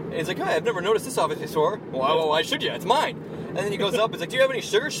 And he's like, hey, I've never noticed this office before. Well, why should you? It's mine. And then he goes up, he's like, do you have any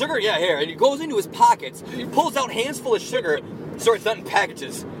sugar? Sugar? Yeah, here. And he goes into his pockets, he pulls out hands full of sugar. Sorry, it's not in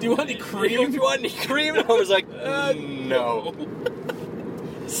packages. Do you want any cream? Do you want any cream? And Homer's like, no.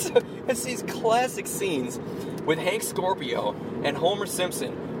 So it's these classic scenes with Hank Scorpio and Homer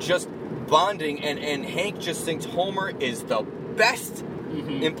Simpson just bonding, and Hank just thinks Homer is the best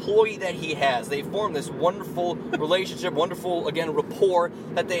employee that he has. They form this wonderful relationship, wonderful, again, rapport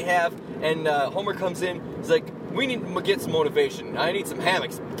that they have, and Homer comes in, he's like, we need to get some motivation. I need some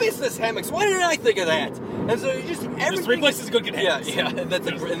hammocks. Business hammocks. Why didn't I think of that? And so just everything. There's 3 places to go get hammocks. Yeah, and that's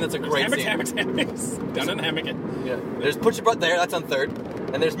a great scene. Hammocks. Down in the hammock. Yeah. There's Put Your Butt There. That's on third.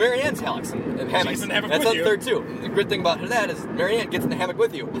 And there's Mary Ann's hammocks and hammocks. She's in the hammock that's with on you. Third too. And the good thing about that is Mary Ann gets in the hammock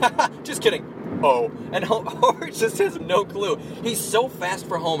with you. Just kidding. Oh, and Homer just has no clue. He's so fast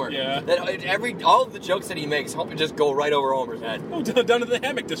for Homer that all of the jokes that he makes just go right over Homer's head. Oh, down to the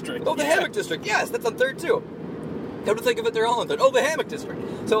hammock district. Oh, the hammock district. Yes, that's on third too. Come to think of it, they're all on third. Oh, the hammock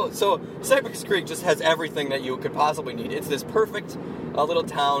district. So Cypress Creek just has everything that you could possibly need. It's this perfect little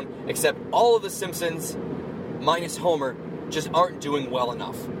town, except all of the Simpsons, minus Homer, just aren't doing well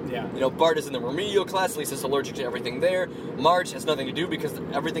enough. Yeah. Bart is in the remedial class. Lisa's allergic to everything there. Marge has nothing to do because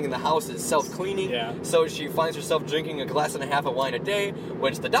everything in the house is self-cleaning. Yeah. So she finds herself drinking 1.5 glasses of wine a day,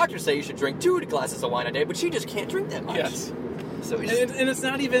 which the doctors say you should drink 2 glasses of wine a day, but she just can't drink that much. Yes. So and it's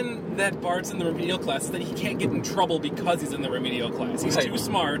not even that Bart's in the remedial class, it's that he can't get in trouble because he's in the remedial class. He's too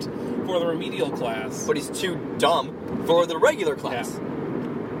smart for the remedial class. But he's too dumb for the regular class.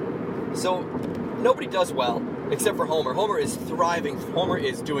 Yeah. So nobody does well, except for Homer. Homer is thriving. Homer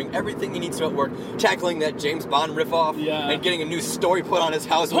is doing everything he needs to at work, tackling that James Bond ripoff, and getting a new story put on his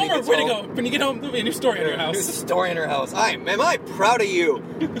house when he gets home. Homer, way to go! When you get home, there'll be a new story in your house. New story in her house. Am I proud of you?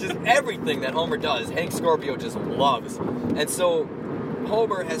 Just everything that Homer does, Hank Scorpio just loves. And so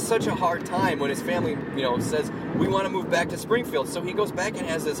Homer has such a hard time when his family, says, we want to move back to Springfield. So he goes back and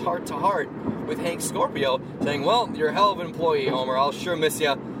has this heart-to-heart with Hank Scorpio, saying, well, you're a hell of an employee, Homer. I'll sure miss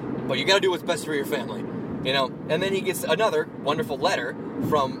you, but you got to do what's best for your family. And then he gets another wonderful letter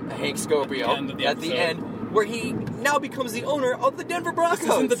from Hank Scorpio at the end, where he now becomes the owner of the Denver Broncos. This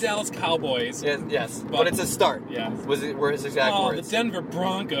isn't the Dallas Cowboys. Yes, but it's a start. Yeah. Were his exact words. The Denver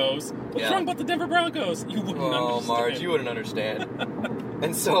Broncos. What's wrong about the Denver Broncos? You wouldn't understand. Oh, Marge, you wouldn't understand.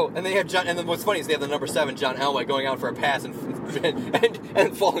 and they have John, and then what's funny is they have the number 7, John Elway, going out for a pass and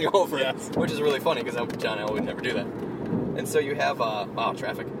falling over it, which is really funny because John Elway would never do that. And so you have,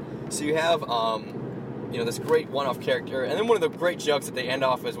 traffic. So you have, this great one-off character. And then one of the great jokes that they end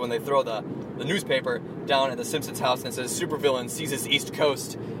off is when they throw the newspaper down at the Simpsons house and it says, supervillain seizes East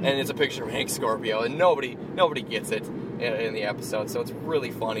Coast, and it's a picture of Hank Scorpio, and nobody gets it in the episode, so it's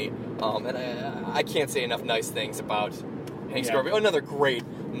really funny. And I can't say enough nice things about Hank Scorpio. Another great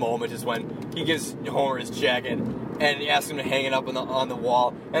moment is when he gives Homer his jacket and he asks him to hang it up on the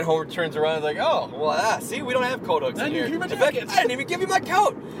wall, and Homer turns around and is like, oh, well, see, we don't have coat hooks in here. In fact, I didn't even give you my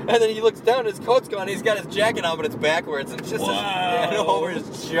coat. And then he looks down and his coat's gone, and he's got his jacket on, but it's backwards. And just Homer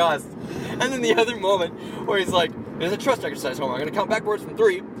is just. And then the other moment where he's like, there's a trust exercise, Homer. I'm going to count backwards from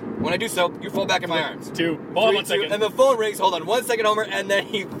 3. When I do so, you fall back in my arms. 2. Hold on 1 second. And the phone rings. Hold on 1 second, Homer. And then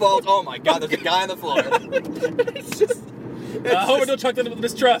he falls. Oh, my God, there's a guy on the floor. It's just. Homer, don't chalk that up to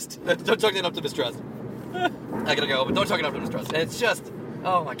mistrust. Don't chalk that up to mistrust. I gotta go, but don't chalk it up to mistrust. And it's just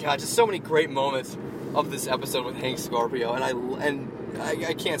Oh my god, just so many great moments of this episode with Hank Scorpio, and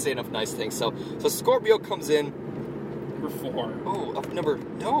I can't say enough nice things. So Scorpio comes in. Number 4. Oh,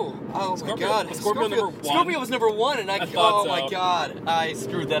 Oh Scorpio, my god. Scorpio number 1. Scorpio was number 1, and I thought so. my god. I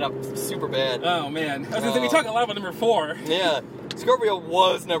screwed that up super bad. Oh man. I was gonna say, we talk a lot about number 4. Yeah. Scorpio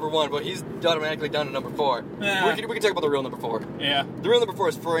was number 1, but he's automatically down to number 4. Yeah. We can talk about the real number 4. Yeah. The real number 4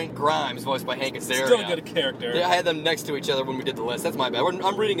 is Frank Grimes, voiced by Hank Azaria. Still a good character. Yeah, I had them next to each other when we did the list. That's my bad.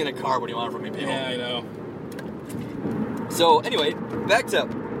 I'm reading in a car. What do you want from me, people? Yeah, I know. So, anyway, back to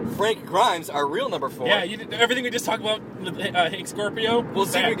Frank Grimes, our real number 4. Yeah, you did everything we just talked about with Hank Scorpio. We'll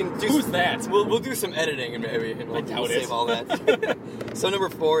see if we can do Who's that? We'll do some editing and we'll save all that. So number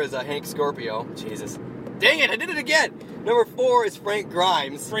 4 is Hank Scorpio. Jesus. Dang it, I did it again! Number 4 is Frank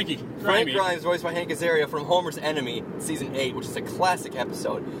Grimes. Frank Grimes, voiced by Hank Azaria from Homer's Enemy, Season 8, which is a classic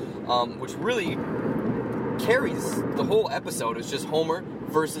episode, which really carries the whole episode. It's just Homer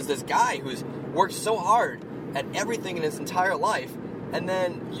versus this guy who's worked so hard at everything in his entire life, and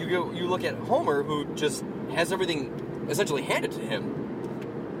then you look at Homer, who just has everything essentially handed to him.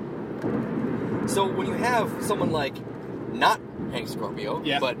 So when you have someone like, not Hank Scorpio,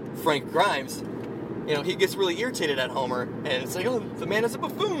 but Frank Grimes, he gets really irritated at Homer, and it's like, oh, the man is a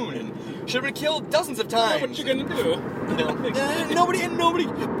buffoon, and should have been killed dozens of times. What you gonna do? Nobody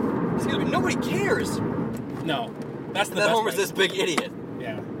cares. No, that's the that best Homer's way. This big idiot.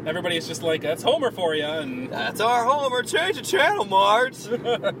 Yeah, everybody's just like, that's Homer for you, and that's our Homer. Change the channel, Marge.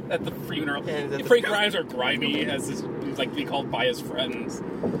 At the funeral, Frank Grimes, or Grimy, as he's like to be called by his friends.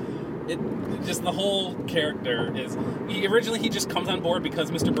 Just the whole character is. Originally, he just comes on board because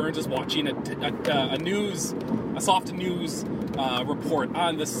Mr. Burns is watching a soft news report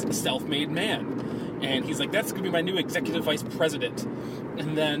on this self-made man. And he's like, that's going to be my new executive vice president.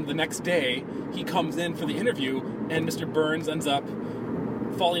 And then the next day, he comes in for the interview, and Mr. Burns ends up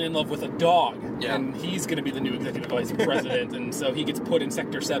falling in love with a dog. Yeah. And he's going to be the new executive vice president. And so he gets put in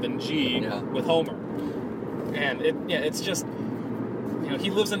Sector 7G with Homer. And it's just... he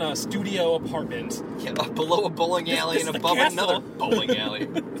lives in a studio apartment. Yeah, below a bowling alley and above another bowling alley.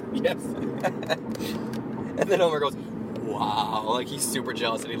 Yes. And then Homer goes, wow. Like, he's super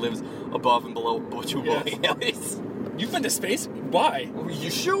jealous that he lives above and below 2 bowling alleys. You've been to space? Why? You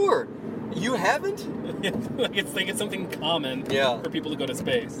sure? You haven't? it's something common for people to go to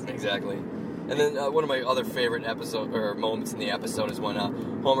space. Exactly. And then one of my other favorite moments in the episode is when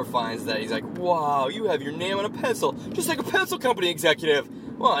Homer finds that he's like, wow, you have your name on a pencil, just like a pencil company executive.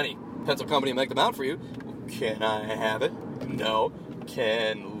 Well, any pencil company will make them out for you. Can I have it? No.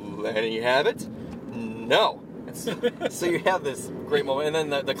 Can Lenny have it? No. So you have this great moment.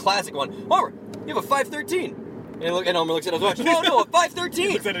 And then the classic one, Homer, you have a 513. And Homer looks at his watch. No, a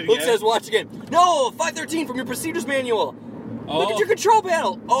 513. Looks at his watch again. No, a 513 from your procedures manual. Look at your control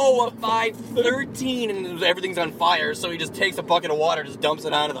panel. Oh, a 513, and everything's on fire. So he just takes a bucket of water, just dumps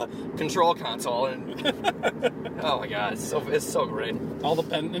it onto the control console, and oh my god, it's so great. All the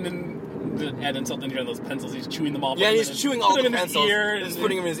pen, and then add insult into those pencils. He's chewing them all. Yeah, he's chewing all the pencils. He's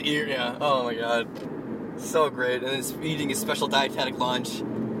putting them in his ear. Yeah. Oh my god, so great. And he's eating his special dietetic lunch.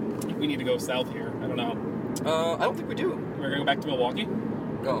 We need to go south here. I don't know. I don't think we do. We're gonna go back to Milwaukee.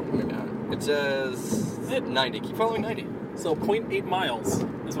 Oh my god. It says 90. Keep following 90. So 0.8 miles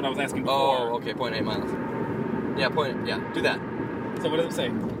is what I was asking before. Oh, okay, 0.8 miles. Yeah, do that. So what does it say?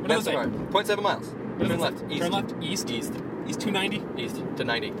 What does it say? 0.7 miles. Turn left. East. Turn left. East. 290? East to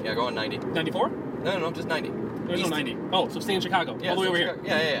 90. Yeah, go on 90. 94? No, just 90. There's no 90. Oh, so stay in Chicago. Yeah, all the way over here.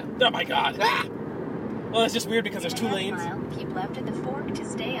 Yeah. Oh my god. Ah! Well, that's just weird because there's 2 lanes. Keep left at the fork to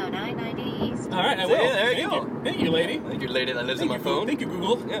stay on I-90 East. All right, I will. Yeah, there you go. Thank you, lady. Thank you, lady that lives on my phone. Thank you,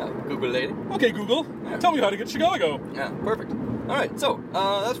 Google. Yeah, Google lady. Okay, Google. Yeah. Tell me how to get to Chicago. Yeah, perfect. All right, so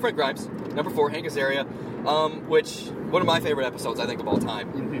that's Frank Grimes. Number 4, Hank Azaria, which one of my favorite episodes I think of all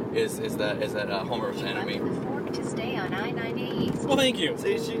time is that Homer's Enemy. Keep left at the fork to stay on I-90 East. Well, thank you.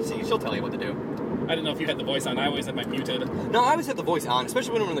 See, she'll tell you what to do. I didn't know if you had the voice on. I always had my muted. No, I always have the voice on,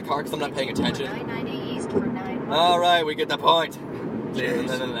 especially when I'm in the car because I'm not paying attention. I-90 East for 9 miles. All right, we get the point. And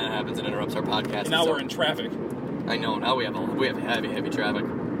then that happens and interrupts our podcast. And now we're in traffic. I know. Now we have heavy traffic.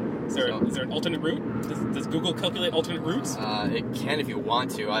 Is there an alternate route? Does Google calculate alternate routes? It can if you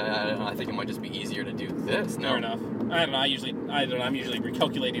want to. I think it might just be easier to do this. No. Fair enough. I don't know. I'm usually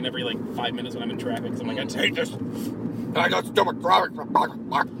recalculating every 5 minutes when I'm in traffic. So I'm like, I hate this. I got stupid traffic.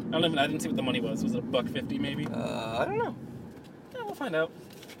 I didn't see what the money was. Was it $1.50 maybe? I don't know. Yeah, we'll find out.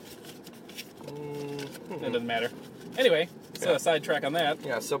 It doesn't matter. Anyway, so sidetrack on that.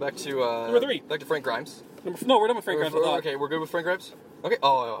 Yeah. So back to number 3. Back to Frank Grimes. No, we're done with Frank Grimes. Okay, we're good with Frank Grimes. Okay.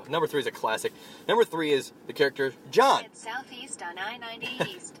 Oh, number 3 is a classic. Number 3 is the character John. It's southeast on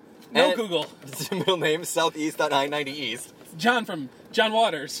I-90 East. No Google. Middle name Southeast on I-90 East. John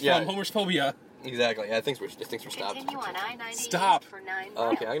Waters from Homer's Phobia. Exactly. Yeah, I think we're stopped. Continue on I-90 Stop. East for 9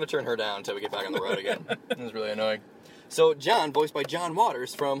 Okay, I'm going to turn her down until we get back on the road again. This is really annoying. So, John, voiced by John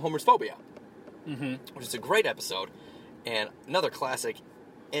Waters from Homer's Phobia. Which is a great episode. And another classic.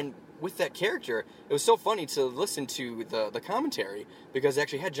 And with that character, it was so funny to listen to the commentary because they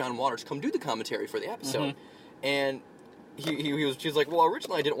actually had John Waters come do the commentary for the episode. And he was like, well,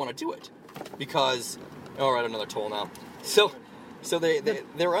 originally I didn't want to do it because... All right, another toll now. So they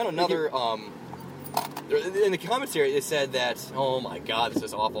were on another... in the commentary, they said that, oh my god, this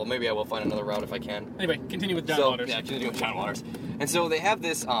is awful. Maybe I will find another route if I can. Anyway, continue with John Waters. Yeah, continue with John Waters. And so they have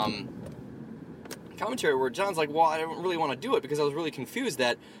this commentary where John's like, well, I don't really want to do it because I was really confused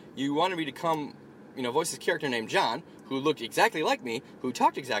that you wanted me to come, voice this character named John, who looked exactly like me, who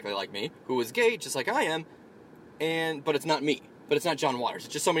talked exactly like me, who was gay just like I am, but it's not me. But it's not John Waters.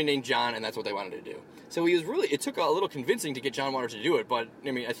 It's just somebody named John, and that's what they wanted to do. So it took a little convincing to get John Waters to do it, but,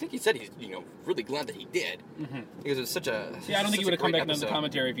 I think he said he's, really glad that he did. Because it was such a Yeah, I don't think he would have come back on the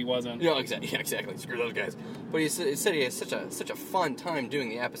commentary if he wasn't. No, exactly. Yeah, exactly. Screw those guys. But he said he had such a fun time doing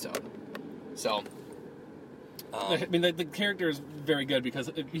the episode. So... the character is very good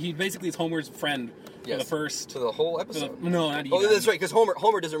because he basically is Homer's friend for the first... To the whole episode? No, not even. Oh, that's right, because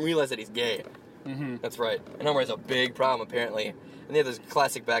Homer doesn't realize that he's gay. That's right. And Homer has a big problem, apparently. And they have this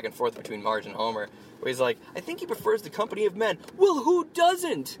classic back and forth between Marge and Homer, where he's like, I think he prefers the company of men. Well, who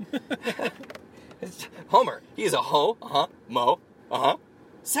doesn't? Homer, he is a hoe, mo,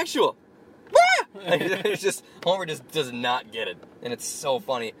 sexual. It's just, Homer just does not get it. And it's so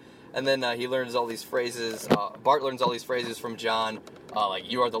funny. And then he learns all these phrases. Bart learns all these phrases from John,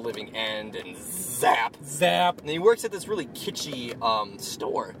 like "you are the living end" and "zap." Zap. And he works at this really kitschy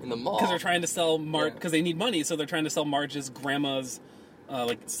store in the mall because they're trying to sell because they need money, so they're trying to sell Marge's grandma's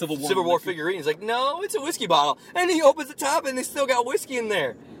Civil War figurine. He's like, no, it's a whiskey bottle, and he opens the top, and they still got whiskey in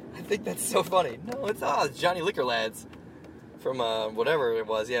there. I think that's so funny. No, it's Johnny Liquor Lads. From whatever it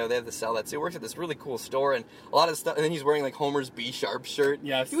was, yeah, they have to sell that. So he works at this really cool store, and a lot of stuff. And then he's wearing like Homer's B Sharp shirt.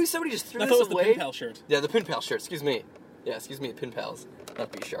 Yes. Somebody just threw this away. I thought it was the Pin Pal shirt. Yeah, the Pin Pal shirt. Excuse me. Yeah, excuse me, Pin Pals,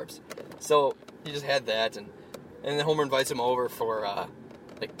 not B Sharps. So he just had that, and then Homer invites him over for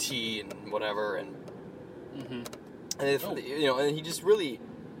like tea and whatever, and and he just really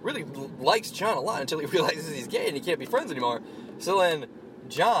likes John a lot until he realizes he's gay and he can't be friends anymore. So then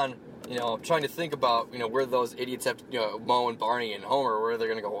John. Trying to think about, where those idiots have to, Moe and Barney and Homer, where they're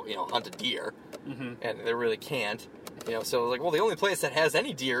going to go, hunt a deer. And they really can't. So like, well, the only place that has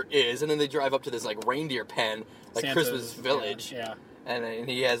any deer is, and then they drive up to this, like, reindeer pen, like Santa's, Christmas Village. Yeah. And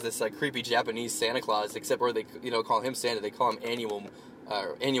he has this, like, creepy Japanese Santa Claus, except where they, call him Santa, they call him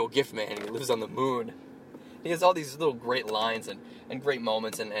annual gift man, and he lives on the moon. He has all these little great lines and great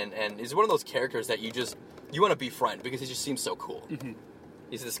moments, and he's one of those characters that you want to befriend, because he just seems so cool.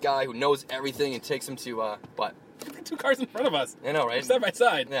 He's this guy who knows everything and takes him to, what? 2 cars in front of us. I know, right? Side by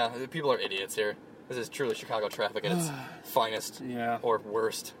side. Yeah, people are idiots here. This is truly Chicago traffic at its finest. Yeah. Or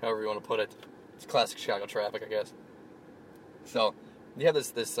worst, however you want to put it. It's classic Chicago traffic, I guess. So, you have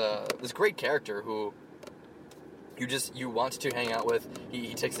this great character who you want to hang out with.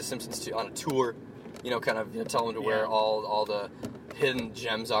 He takes the Simpsons on a tour, tell them to where all the hidden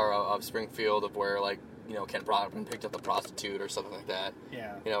gems are of Springfield, of where, like, Ken Brockman picked up the prostitute or something like that.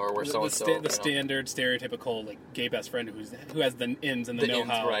 Yeah. Or where so-and-so... The standard, stereotypical, like, gay best friend who has the ins and the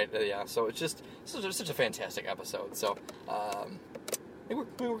know-how. Right, yeah. So it's just such a fantastic episode. So, I think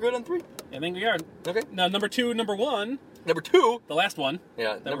we're good on 3. I think we are. Okay. Now, number 1. Number 2... The last one.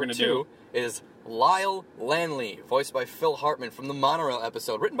 Yeah, number 2 is Lyle Lanley, voiced by Phil Hartman from the Monorail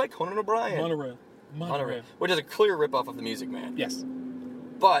episode, written by Conan O'Brien. Monorail. Which is a clear rip-off of The Music Man. Yes.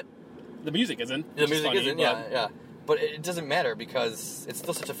 But... The music isn't. The music isn't, yeah. But it doesn't matter because it's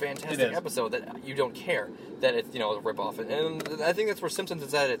still such a fantastic episode that you don't care that it's, a rip-off. And I think that's where Simpsons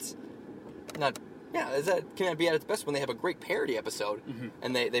is at its... Not... Yeah, is that can be at its best when they have a great parody episode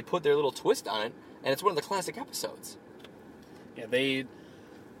and they put their little twist on it, and it's one of the classic episodes. Yeah,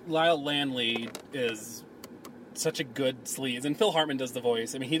 Lyle Lanley is such a good sleaze, and Phil Hartman does the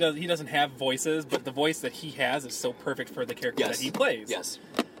voice. I mean, he doesn't have voices, but the voice that he has is so perfect for the character that he plays. Yes.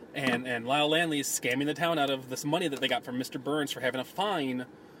 And Lyle Lanley is scamming the town out of this money that they got from Mr. Burns for having a fine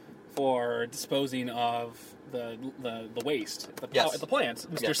for disposing of the waste at the plant.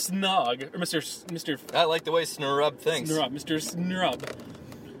 Mr. Snug, or Mr. I like the way Snurrub thinks. Mr. Snurrub.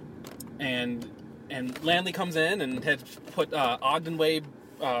 And Lanley comes in and had put Ogden Way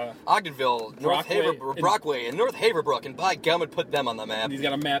Ogdenville, Brockway, and North Haverbrook, and by gum, and put them on the map. And he's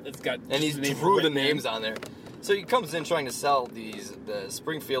got a map that's got... And he's drew the names on there. So he comes in trying to sell the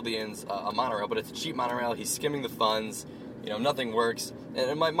Springfieldians a monorail, but it's a cheap monorail. He's skimming the funds. Nothing works.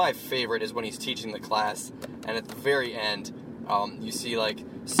 And my favorite is when he's teaching the class, and at the very end, you see,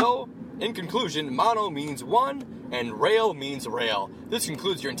 so, in conclusion, mono means one, and rail means rail. This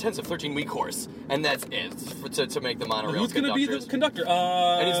concludes your intensive 13-week course. And that's it, to make the monorail Who's going to be the conductor?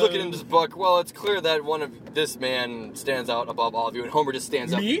 And he's looking in his book. Well, it's clear that one of this man stands out above all of you, and Homer just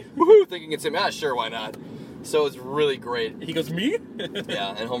stands up. Me? Woohoo, thinking it's him. Ah, sure, why not? So it's really great. He goes, me?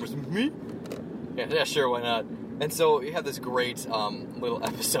 Yeah, and Homer's, me? Yeah, sure, why not? And so you have this great little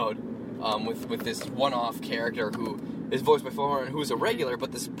episode with this one-off character who is voiced by Homer and who's a regular,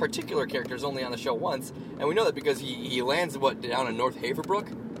 but this particular character is only on the show once, and we know that because he lands, down in North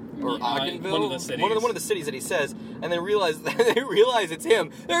Haverbrook? Or Ogdenville? One of the cities. One of the cities that he says, and they realize it's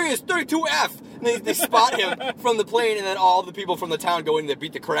him. There he is, 32F! And they spot him from the plane, and then all the people from the town go in and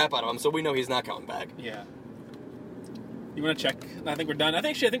beat the crap out of him, so we know he's not coming back. Yeah. You want to check? I think we're done. I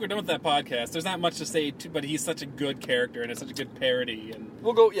think we're done with that podcast. There's not much to say, but he's such a good character, and it's such a good parody. And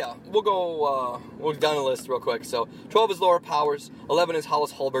we'll go down the list real quick. So 12 is Laura Powers, 11 is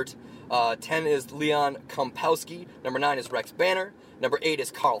Hollis Hulbert, 10 is Leon Kompowski, number 9 is Rex Banner, number 8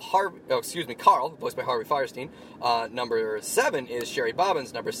 is Carl, voiced by Harvey Fierstein, number 7 is Sherry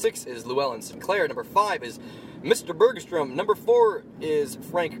Bobbins, number 6 is Llewellyn Sinclair, number 5 is Mr. Bergstrom, number 4 is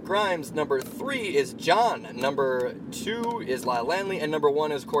Frank Grimes, number 3 is John, number 2 is Lyle Landley, and number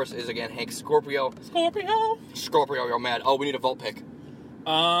 1 is, of course, again Hank Scorpio, you're mad. Oh, we need a vault pick.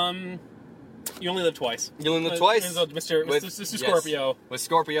 You only live twice. You only live twice? Mr. Scorpio. Yes, with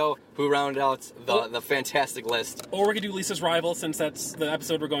Scorpio, who rounded out the fantastic list. Or we could do Lisa's Rival, since that's the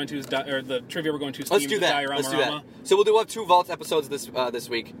episode we're going to, or the trivia we're going to. Let's do that. So we'll have 2 Vault episodes this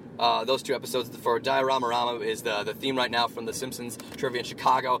week. Those 2 episodes for Diorama is the theme right now from The Simpsons trivia in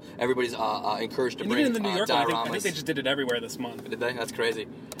Chicago. Everybody's encouraged to bring even in the New York one, dioramas. I think they just did it everywhere this month. Did they? That's crazy.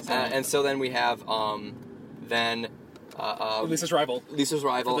 And so then we have Lisa's Rival. For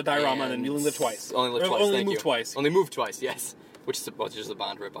the diorama, and then You Only Live Twice. Only Move Twice. Only Move Twice, yes. Which is a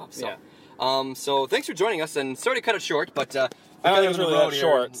Bond ripoff. So. Yeah. So thanks for joining us, and sorry to cut it short, but I don't think it was really that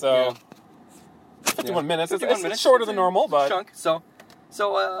short, so... Yeah. 51 minutes. 51 minutes. It's shorter than normal, but... Chunk, So,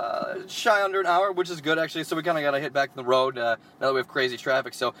 shy under an hour, which is good, actually, so we kind of got to hit back on the road now that we have crazy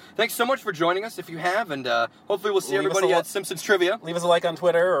traffic. So, thanks so much for joining us, if you have, and hopefully we'll see everybody at Simpsons Trivia. Leave us a like on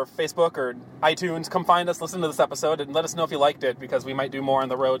Twitter or Facebook or iTunes. Come find us, listen to this episode, and let us know if you liked it, because we might do more on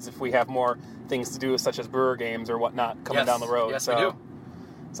the roads if we have more things to do, such as brewer games or whatnot coming down the road. Yes, we do.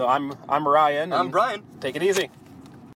 So I'm Ryan. I'm Brian. Take it easy.